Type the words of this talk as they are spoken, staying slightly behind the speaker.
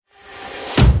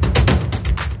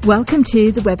Welcome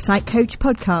to the Website Coach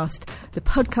Podcast, the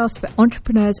podcast for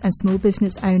entrepreneurs and small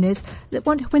business owners that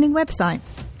want a winning website,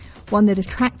 one that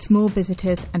attracts more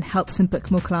visitors and helps them book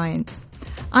more clients.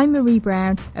 I'm Marie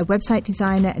Brown, a website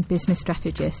designer and business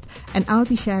strategist, and I'll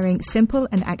be sharing simple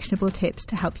and actionable tips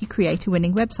to help you create a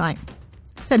winning website.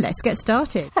 So let's get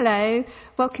started. Hello,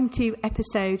 welcome to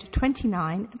episode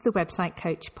 29 of the Website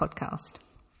Coach Podcast.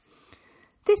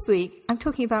 This week, I'm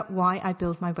talking about why I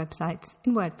build my websites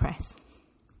in WordPress.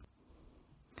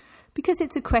 Because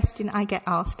it's a question I get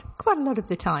asked quite a lot of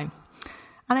the time.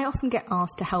 And I often get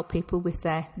asked to help people with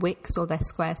their Wix or their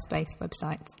Squarespace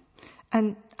websites.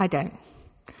 And I don't.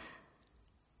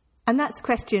 And that's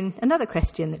another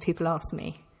question that people ask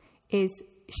me is,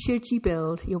 should you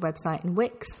build your website in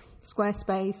Wix,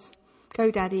 Squarespace,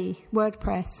 GoDaddy,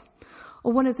 WordPress,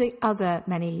 or one of the other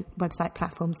many website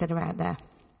platforms that are out there?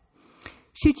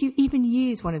 Should you even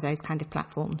use one of those kind of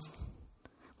platforms?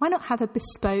 Why not have a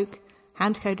bespoke,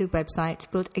 hand-coded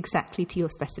website built exactly to your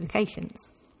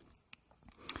specifications?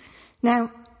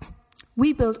 Now,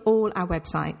 we build all our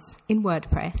websites in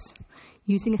WordPress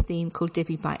using a theme called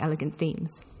Divi by Elegant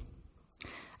Themes.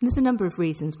 And there's a number of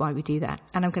reasons why we do that,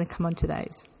 and I'm going to come on to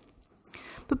those.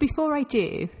 But before I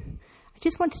do, I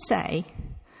just want to say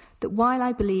that while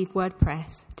I believe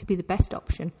WordPress to be the best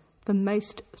option for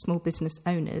most small business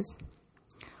owners,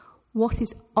 what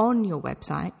is on your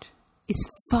website is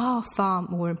far, far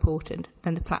more important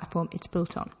than the platform it's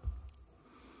built on.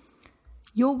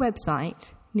 Your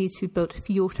website needs to be built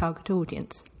for your target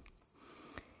audience.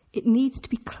 It needs to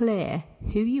be clear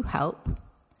who you help,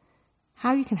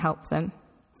 how you can help them,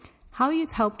 how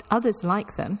you've helped others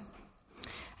like them,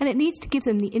 and it needs to give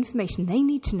them the information they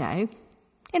need to know,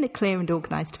 in a clear and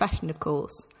organised fashion, of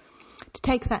course, to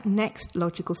take that next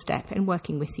logical step in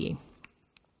working with you.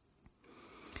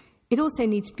 It also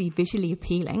needs to be visually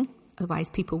appealing, otherwise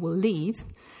people will leave,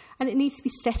 and it needs to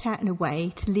be set out in a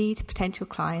way to lead potential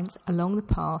clients along the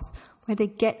path where they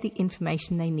get the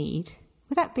information they need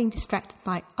without being distracted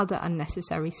by other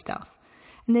unnecessary stuff,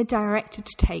 and they're directed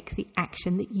to take the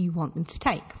action that you want them to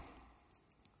take.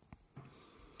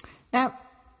 Now,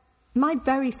 my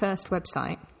very first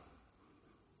website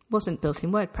wasn't built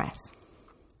in WordPress,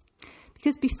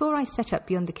 because before I set up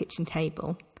Beyond the Kitchen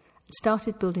Table and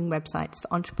started building websites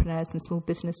for entrepreneurs and small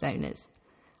business owners,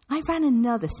 I ran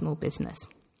another small business.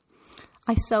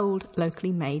 I sold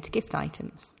locally made gift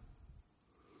items.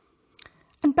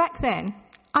 And back then,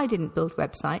 I didn't build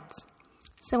websites,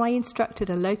 so I instructed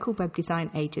a local web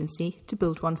design agency to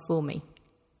build one for me.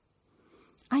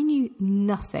 I knew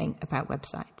nothing about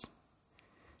websites.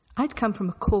 I'd come from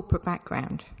a corporate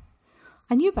background.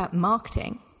 I knew about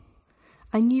marketing.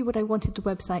 I knew what I wanted the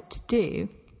website to do,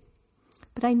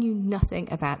 but I knew nothing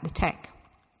about the tech.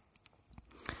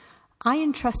 I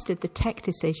entrusted the tech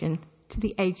decision to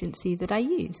the agency that I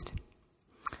used.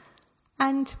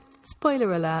 And,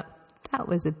 spoiler alert, that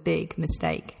was a big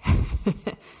mistake.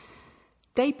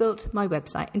 They built my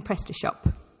website in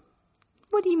PrestaShop.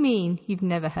 What do you mean you've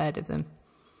never heard of them?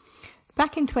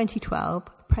 Back in 2012,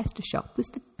 PrestaShop was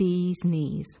the bee's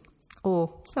knees,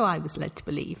 or so I was led to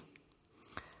believe.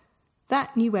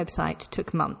 That new website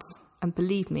took months, and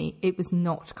believe me, it was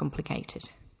not complicated.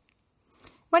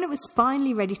 When it was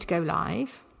finally ready to go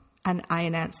live, and I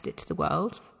announced it to the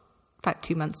world, about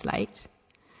 2 months late,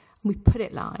 and we put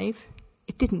it live,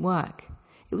 it didn't work.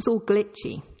 It was all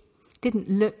glitchy. It didn't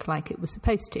look like it was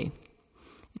supposed to.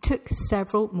 It took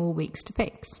several more weeks to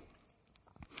fix.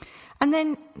 And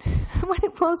then, when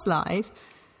it was live,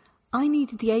 I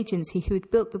needed the agency who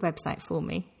had built the website for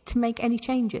me to make any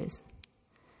changes.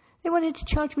 They wanted to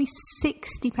charge me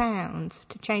 £60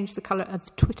 to change the colour of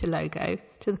the Twitter logo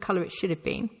to the colour it should have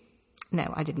been.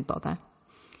 No, I didn't bother.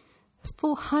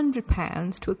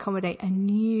 £400 to accommodate a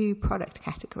new product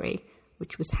category,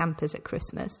 which was hampers at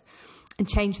Christmas, and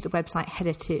change the website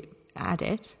header to add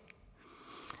it.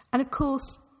 And of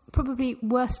course, probably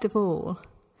worst of all,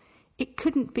 it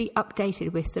couldn't be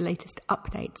updated with the latest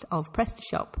updates of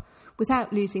PrestaShop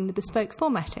without losing the bespoke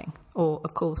formatting, or,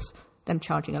 of course, them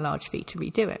charging a large fee to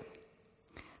redo it.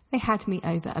 They had me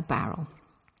over a barrel.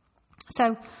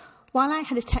 So, while I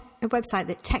had a website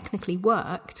that technically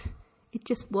worked, it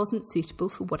just wasn't suitable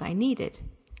for what I needed.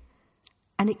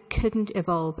 And it couldn't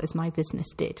evolve as my business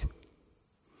did.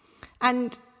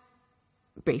 And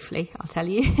briefly, I'll tell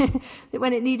you that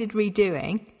when it needed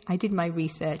redoing, I did my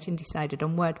research and decided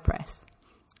on WordPress.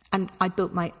 And I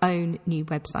built my own new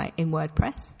website in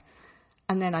WordPress.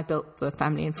 And then I built for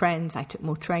family and friends, I took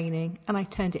more training, and I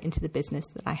turned it into the business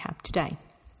that I have today.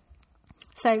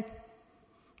 So,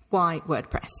 why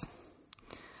WordPress?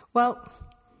 Well,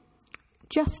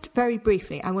 just very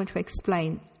briefly, I want to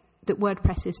explain that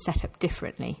WordPress is set up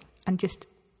differently, and just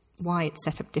why it's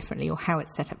set up differently or how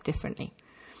it's set up differently.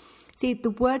 See,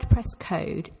 the WordPress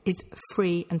code is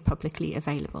free and publicly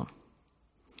available.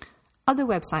 Other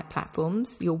website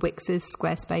platforms, your Wixes,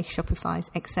 Squarespace, Shopify's,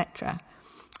 etc.,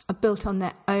 are built on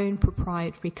their own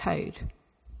proprietary code,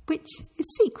 which is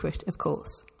secret, of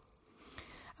course.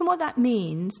 And what that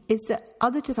means is that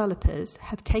other developers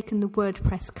have taken the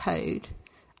WordPress code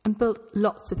and built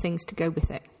lots of things to go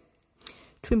with it,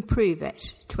 to improve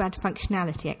it, to add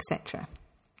functionality, etc.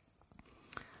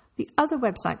 The other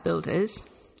website builders,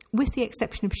 with the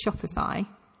exception of Shopify,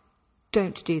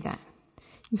 don't do that.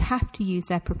 You have to use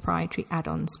their proprietary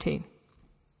add-ons too.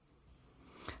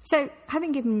 So,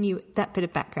 having given you that bit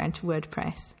of background to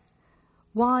WordPress,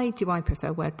 why do I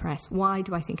prefer WordPress? Why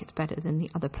do I think it's better than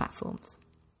the other platforms?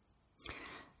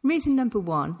 Reason number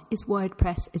one is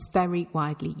WordPress is very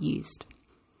widely used.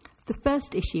 The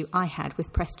first issue I had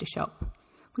with PrestaShop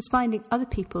was finding other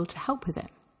people to help with it.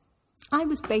 I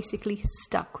was basically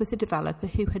stuck with a developer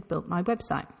who had built my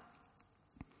website.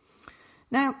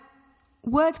 Now,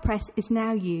 WordPress is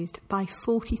now used by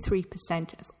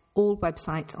 43% of all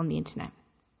websites on the internet.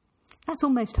 That's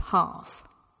almost half.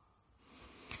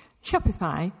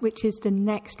 Shopify, which is the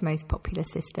next most popular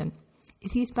system,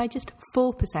 is used by just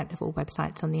 4% of all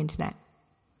websites on the internet.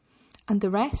 And the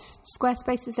rest,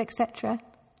 Squarespaces, etc.,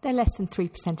 they're less than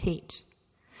 3% each.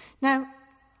 Now,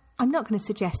 I'm not going to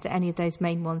suggest that any of those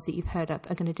main ones that you've heard of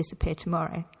are going to disappear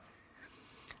tomorrow.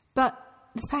 But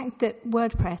the fact that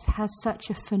WordPress has such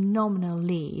a phenomenal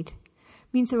lead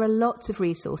means there are lots of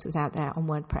resources out there on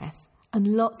WordPress and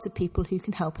lots of people who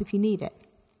can help if you need it.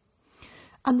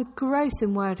 And the growth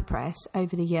in WordPress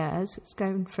over the years, it's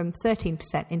gone from 13%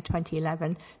 in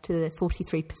 2011 to the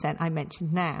 43% I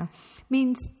mentioned now,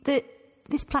 means that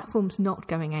this platform's not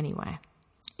going anywhere.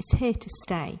 It's here to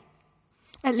stay,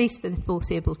 at least for the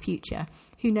foreseeable future.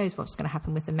 Who knows what's going to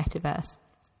happen with the metaverse?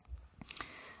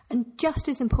 And just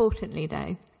as importantly,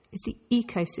 though, is the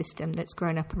ecosystem that's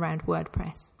grown up around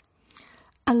WordPress.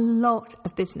 A lot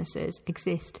of businesses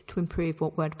exist to improve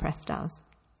what WordPress does.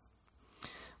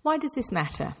 Why does this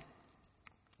matter?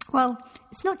 Well,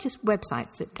 it's not just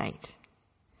websites that date.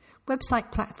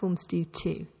 Website platforms do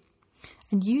too.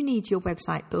 And you need your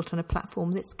website built on a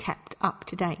platform that's kept up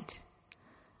to date.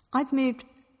 I've moved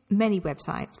many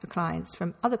websites for clients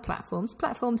from other platforms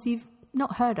you've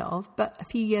not heard of, but a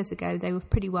few years ago they were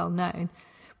pretty well known,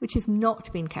 which have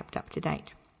not been kept up to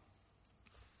date.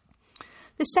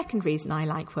 The second reason I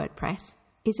like WordPress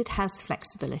is it has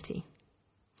flexibility.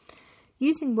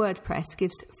 Using WordPress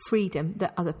gives freedom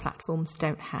that other platforms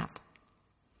don't have.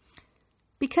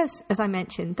 Because, as I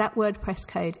mentioned, that WordPress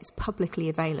code is publicly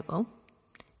available,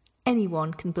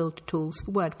 anyone can build tools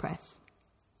for WordPress.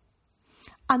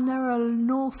 And there are an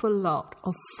awful lot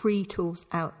of free tools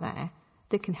out there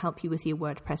that can help you with your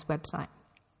WordPress website.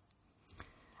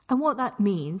 And what that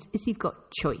means is you've got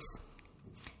choice.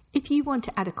 If you want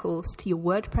to add a course to your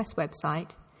WordPress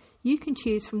website, you can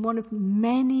choose from one of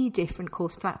many different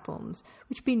course platforms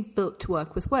which have been built to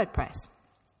work with WordPress.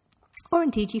 Or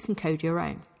indeed, you can code your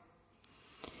own.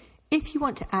 If you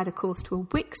want to add a course to a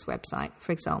Wix website,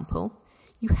 for example,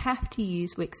 you have to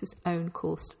use Wix's own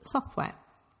course software.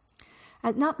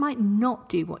 And that might not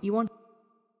do what you want.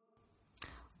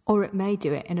 Or it may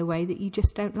do it in a way that you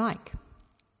just don't like.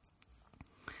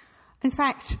 In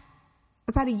fact,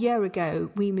 about a year ago,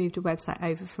 we moved a website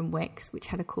over from Wix, which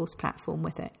had a course platform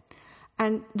with it.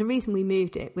 And the reason we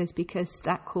moved it was because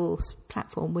that course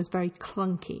platform was very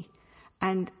clunky.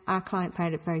 And our client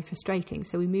found it very frustrating.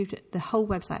 So we moved the whole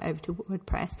website over to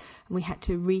WordPress, and we had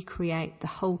to recreate the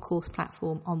whole course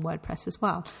platform on WordPress as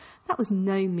well. That was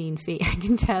no mean feat, I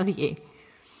can tell you.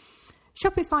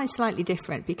 Shopify is slightly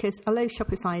different because although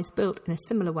Shopify is built in a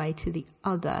similar way to the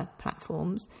other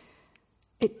platforms,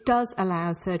 it does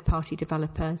allow third-party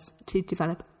developers to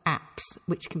develop apps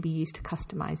which can be used to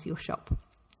customize your shop.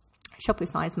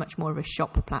 Shopify is much more of a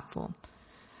shop platform.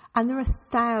 And there are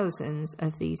thousands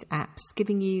of these apps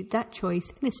giving you that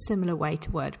choice in a similar way to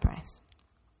WordPress.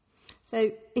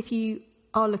 So if you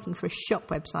are looking for a shop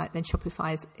website, then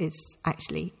Shopify is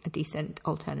actually a decent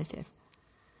alternative.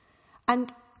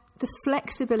 And the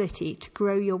flexibility to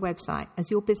grow your website as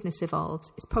your business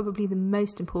evolves is probably the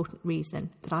most important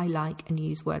reason that I like and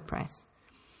use WordPress.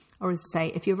 Or as I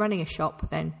say, if you're running a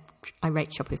shop, then I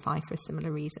rate Shopify for a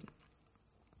similar reason.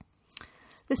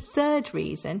 The third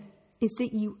reason is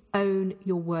that you own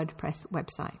your WordPress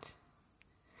website.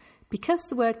 Because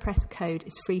the WordPress code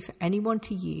is free for anyone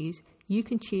to use, you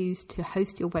can choose to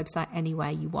host your website anywhere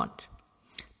you want.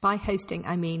 By hosting,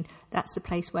 I mean that's the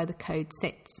place where the code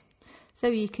sits. So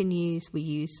we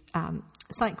use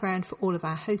SiteGround for all of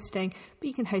our hosting, but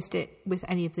you can host it with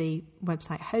any of the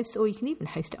website hosts, or you can even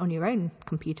host it on your own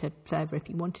computer server if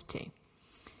you wanted to.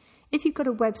 If you've got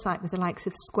a website with the likes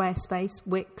of Squarespace,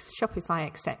 Wix, Shopify,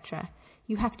 etc.,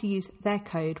 you have to use their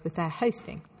code with their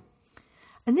hosting.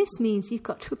 And this means you've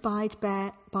got to abide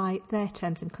by their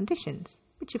terms and conditions,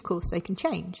 which of course they can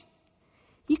change.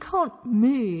 You can't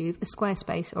move a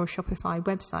Squarespace or a Shopify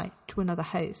website to another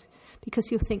host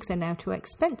because you'll think they're now too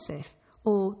expensive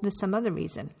or there's some other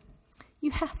reason.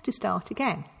 You have to start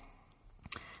again.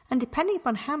 And depending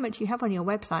upon how much you have on your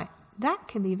website, that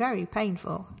can be very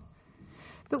painful.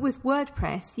 But with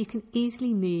WordPress, you can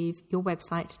easily move your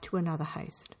website to another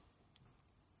host.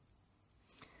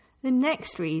 The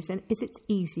next reason is it's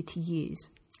easy to use.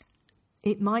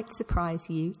 It might surprise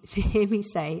you to hear me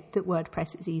say that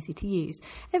WordPress is easy to use.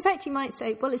 In fact, you might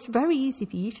say, well, it's very easy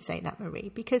for you to say that,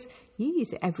 Marie, because you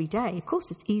use it every day. Of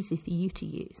course, it's easy for you to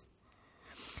use.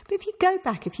 But if you go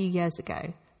back a few years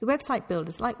ago, the website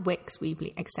builders like Wix,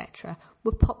 Weebly, etc.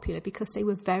 were popular because they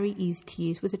were very easy to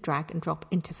use with a drag and drop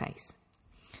interface.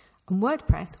 And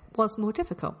WordPress was more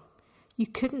difficult. You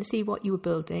couldn't see what you were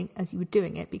building as you were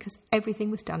doing it because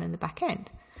everything was done in the back end.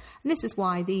 And this is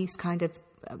why these kind of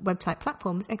website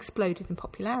platforms exploded in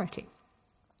popularity.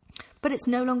 But it's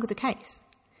no longer the case.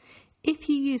 If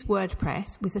you use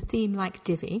WordPress with a theme like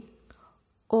Divi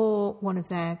or one of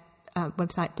their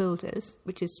website builders,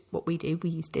 which is what we do, we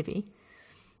use Divi,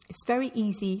 it's very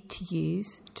easy to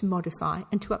use, to modify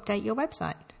and to update your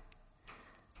website.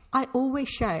 I always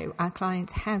show our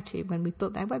clients how to when we've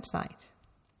built their website.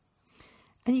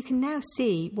 And you can now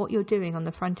see what you're doing on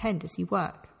the front end as you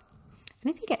work.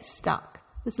 And if you get stuck,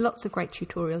 there's lots of great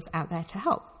tutorials out there to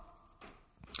help.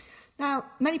 Now,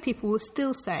 many people will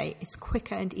still say it's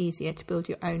quicker and easier to build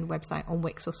your own website on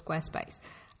Wix or Squarespace.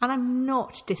 And I'm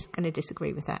not going to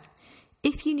disagree with that.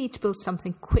 If you need to build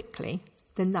something quickly,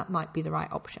 then that might be the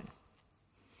right option.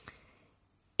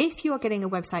 If you are getting a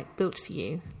website built for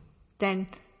you, then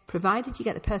provided you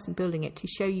get the person building it to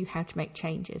show you how to make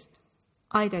changes,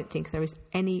 I don't think there is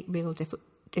any real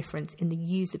difference in the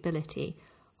usability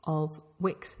of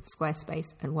Wix,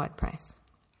 Squarespace and WordPress.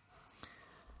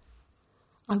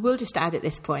 I will just add at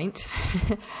this point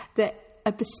that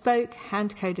a bespoke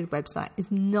hand-coded website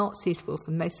is not suitable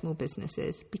for most small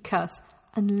businesses because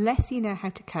unless you know how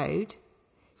to code,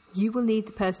 you will need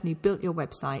the person who built your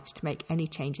website to make any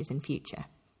changes in future.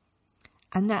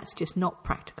 And that's just not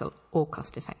practical or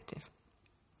cost effective.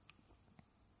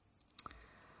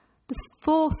 The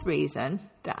fourth reason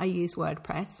that I use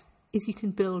WordPress is you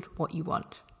can build what you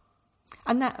want.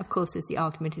 And that, of course, is the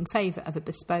argument in favour of a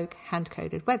bespoke,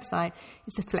 hand-coded website,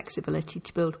 is the flexibility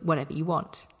to build whatever you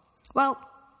want. Well,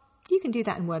 you can do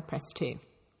that in WordPress too.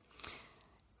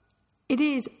 It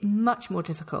is much more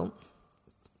difficult,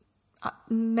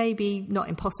 maybe not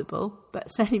impossible, but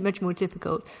certainly much more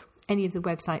difficult with any of the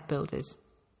website builders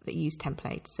that use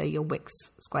templates, so your Wix,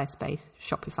 Squarespace,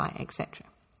 Shopify, etc.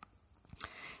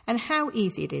 And how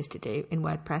easy it is to do in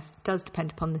WordPress does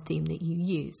depend upon the theme that you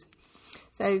use.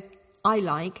 So I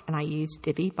like and I use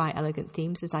Divi by Elegant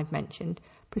Themes, as I've mentioned,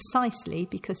 precisely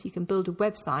because you can build a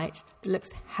website that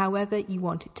looks however you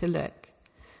want it to look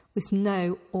with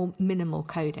no or minimal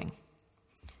coding.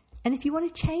 And if you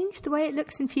want to change the way it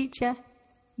looks in future,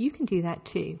 you can do that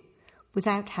too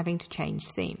without having to change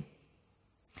theme.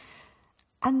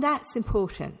 And that's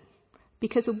important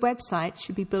because a website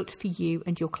should be built for you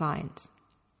and your clients.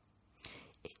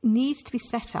 It needs to be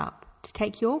set up to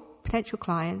take your potential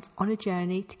clients on a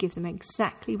journey to give them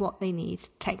exactly what they need to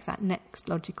take that next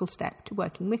logical step to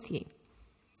working with you.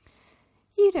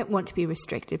 You don't want to be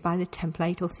restricted by the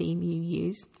template or theme you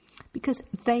use because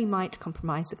they might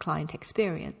compromise the client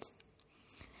experience.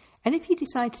 And if you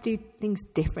decide to do things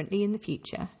differently in the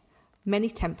future, many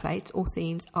templates or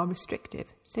themes are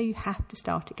restrictive, so you have to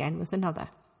start again with another.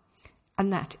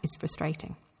 And that is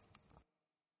frustrating.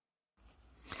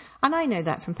 And I know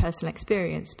that from personal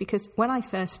experience because when I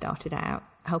first started out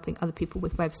helping other people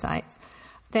with websites,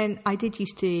 then I did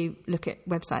used to look at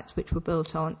websites which were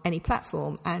built on any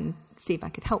platform and see if I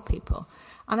could help people.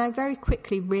 And I very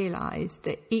quickly realised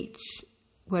that each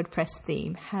WordPress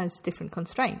theme has different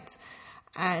constraints.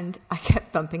 And I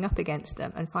kept bumping up against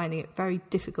them and finding it very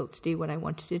difficult to do what I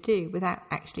wanted to do without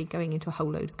actually going into a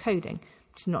whole load of coding,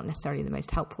 which is not necessarily the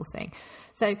most helpful thing.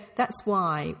 So that's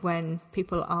why when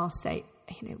people ask, say,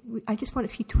 I just want a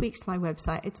few tweaks to my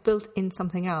website, it's built in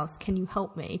something else, can you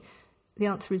help me? The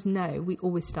answer is no. We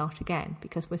always start again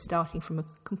because we're starting from a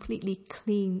completely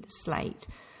clean slate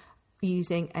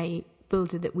using a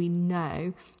builder that we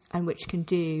know and which can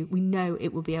do, we know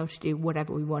it will be able to do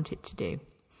whatever we want it to do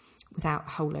without a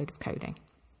whole load of coding.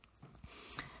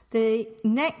 The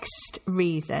next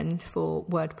reason for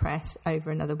WordPress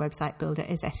over another website builder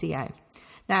is SEO.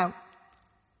 Now,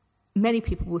 many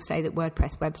people will say that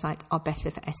WordPress websites are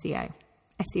better for SEO.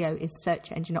 SEO is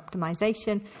search engine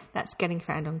optimization. That's getting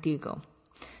found on Google,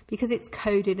 because it's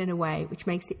coded in a way which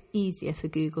makes it easier for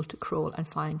Google to crawl and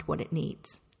find what it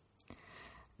needs.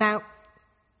 Now,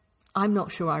 I'm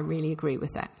not sure I really agree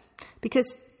with that,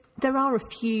 because there are a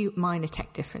few minor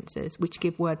tech differences which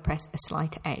give WordPress a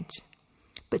slight edge.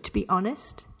 But to be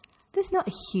honest, there's not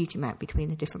a huge amount between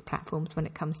the different platforms when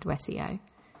it comes to SEO.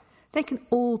 They can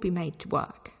all be made to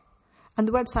work. And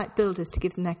the website builders, to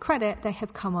give them their credit, they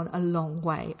have come on a long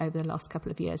way over the last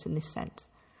couple of years in this sense.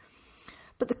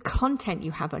 But the content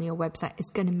you have on your website is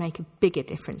going to make a bigger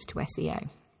difference to SEO.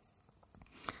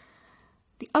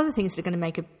 The other things that are going to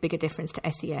make a bigger difference to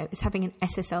SEO is having an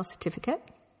SSL certificate,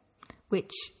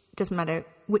 which doesn't matter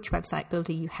which website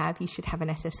builder you have, you should have an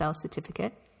SSL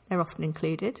certificate. They're often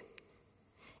included.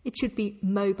 It should be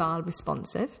mobile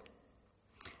responsive.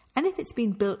 And if it's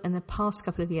been built in the past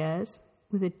couple of years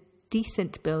with a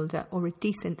decent builder or a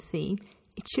decent theme,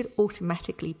 it should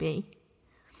automatically be.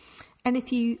 And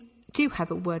if you do have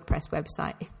a WordPress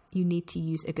website, you need to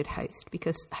use a good host,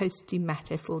 because hosts do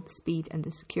matter for the speed and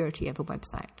the security of a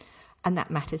website. And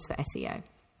that matters for SEO.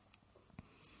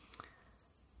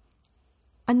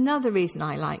 Another reason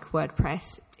I like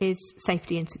WordPress is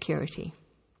safety and security.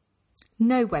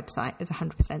 No website is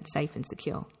 100% safe and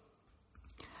secure.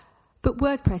 But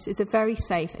WordPress is a very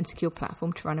safe and secure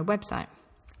platform to run a website,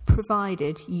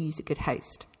 provided you use a good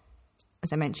host.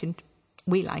 As I mentioned,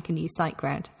 we like and use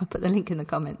SiteGround. I'll put the link in the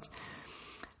comments.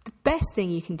 The best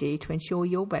thing you can do to ensure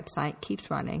your website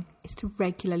keeps running is to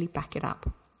regularly back it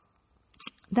up.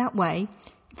 That way,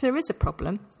 if there is a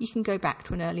problem, you can go back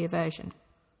to an earlier version.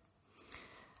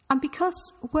 And because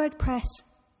WordPress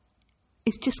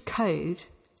is just code,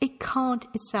 it can't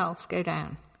itself go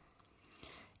down.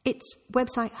 It's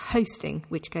website hosting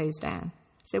which goes down.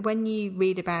 So when you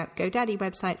read about GoDaddy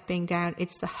websites being down,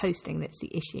 it's the hosting that's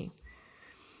the issue.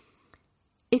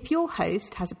 If your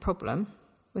host has a problem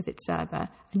with its server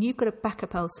and you've got a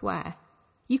backup elsewhere,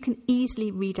 you can easily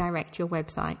redirect your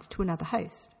website to another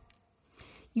host.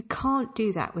 You can't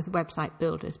do that with website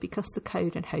builders because the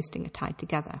code and hosting are tied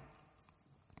together.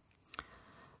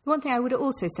 One thing I would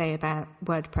also say about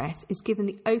WordPress is, given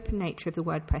the open nature of the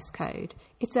WordPress code,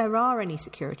 if there are any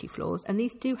security flaws, and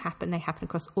these do happen, they happen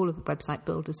across all of the website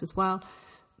builders as well,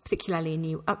 particularly in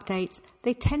new updates,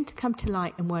 they tend to come to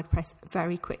light in WordPress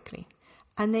very quickly.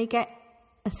 And a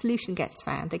solution gets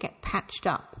found, they get patched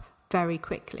up very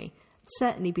quickly,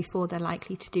 certainly before they're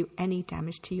likely to do any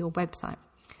damage to your website.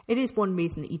 It is one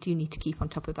reason that you do need to keep on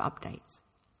top of updates.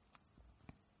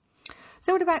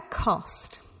 So what about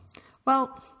cost?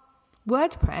 Well,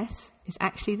 WordPress is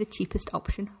actually the cheapest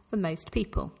option for most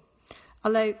people,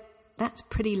 although that's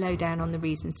pretty low down on the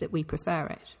reasons that we prefer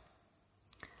it.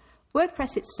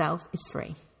 WordPress itself is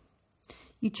free.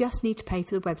 You just need to pay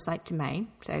for the website domain,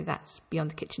 so that's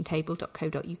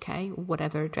beyondthekitchentable.co.uk or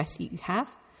whatever address you have,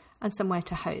 and somewhere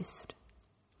to host.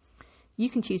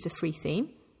 You can choose a free theme.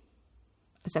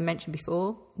 As I mentioned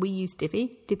before, we use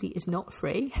Divi. Divi is not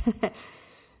free,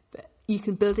 but you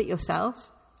can build it yourself.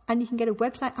 And you can get a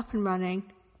website up and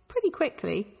running pretty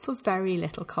quickly for very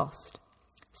little cost.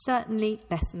 Certainly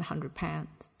less than £100.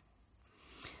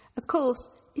 Of course,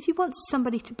 if you want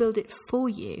somebody to build it for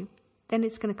you, then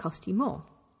it's going to cost you more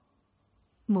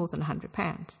than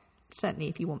 £100. Certainly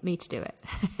if you want me to do it.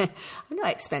 I'm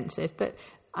not expensive, but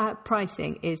our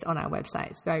pricing is on our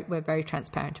website. We're very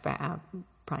transparent about our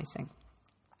pricing.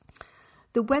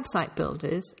 The website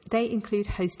builders, they include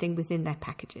hosting within their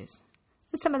packages.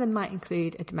 And some of them might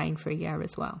include a domain for a year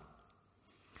as well.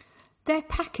 Their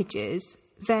packages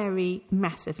vary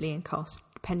massively in cost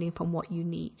depending upon what you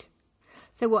need.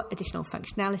 So what additional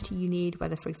functionality you need,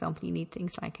 whether, for example, you need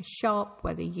things like a shop,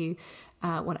 whether you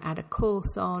want to add a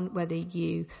course on, whether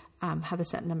you have a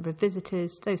certain number of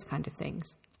visitors, those kind of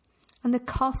things. And the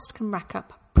cost can rack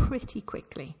up pretty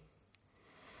quickly.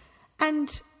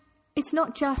 And it's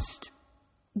not just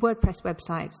WordPress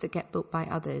websites that get built by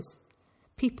others.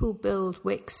 People build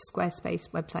Wix, Squarespace,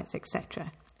 websites,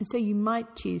 etc. And so you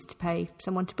might choose to pay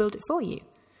someone to build it for you,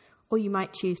 or you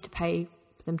might choose to pay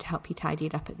for them to help you tidy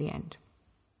it up at the end.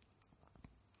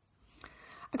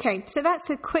 Okay, so that's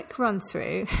a quick run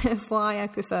through of why I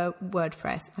prefer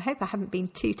WordPress. I hope I haven't been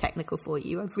too technical for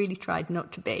you. I've really tried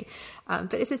not to be.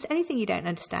 But if there's anything you don't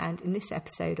understand in this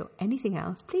episode or anything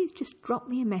else, please just drop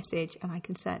me a message and I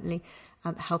can certainly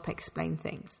help explain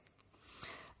things.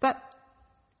 But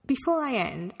before I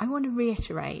end, I want to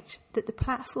reiterate that the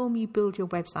platform you build your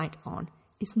website on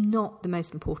is not the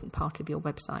most important part of your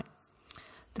website.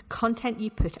 the content you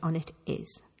put on it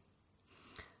is.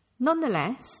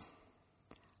 Nonetheless,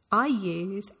 I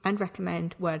use and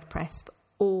recommend WordPress for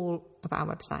all of our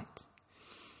websites.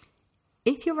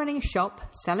 If you're running a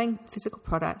shop selling physical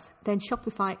products, then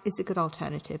Shopify is a good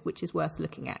alternative, which is worth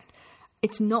looking at.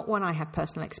 It's not one I have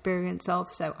personal experience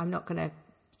of, so I'm not going to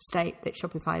state that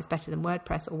Shopify is better than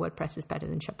WordPress or WordPress is better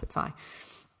than Shopify.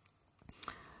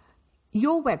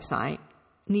 Your website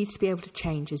needs to be able to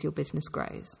change as your business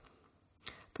grows.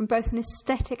 From both an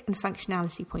aesthetic and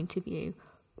functionality point of view,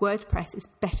 WordPress is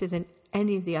better than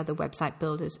any of the other website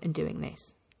builders in doing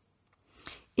this.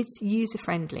 It's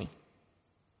user-friendly,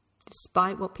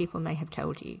 despite what people may have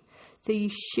told you, so you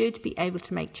should be able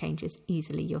to make changes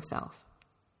easily yourself.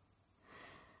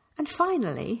 And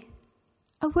finally,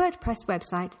 a WordPress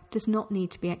website does not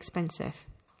need to be expensive,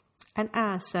 and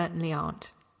ours certainly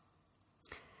aren't.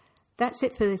 That's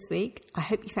it for this week. I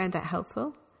hope you found that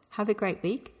helpful. Have a great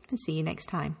week and see you next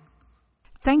time.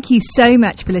 Thank you so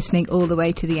much for listening all the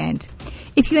way to the end.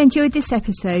 If you enjoyed this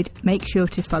episode, make sure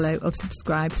to follow or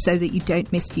subscribe so that you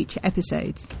don't miss future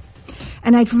episodes.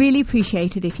 And I'd really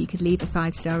appreciate it if you could leave a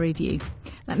 5-star review.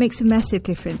 That makes a massive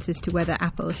difference as to whether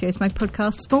Apple shows my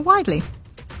podcasts more widely.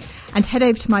 And head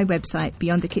over to my website,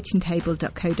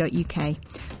 beyondthekitchentable.co.uk,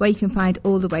 where you can find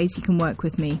all the ways you can work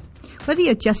with me, whether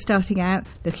you're just starting out,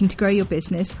 looking to grow your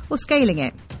business, or scaling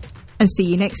it. And see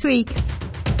you next week.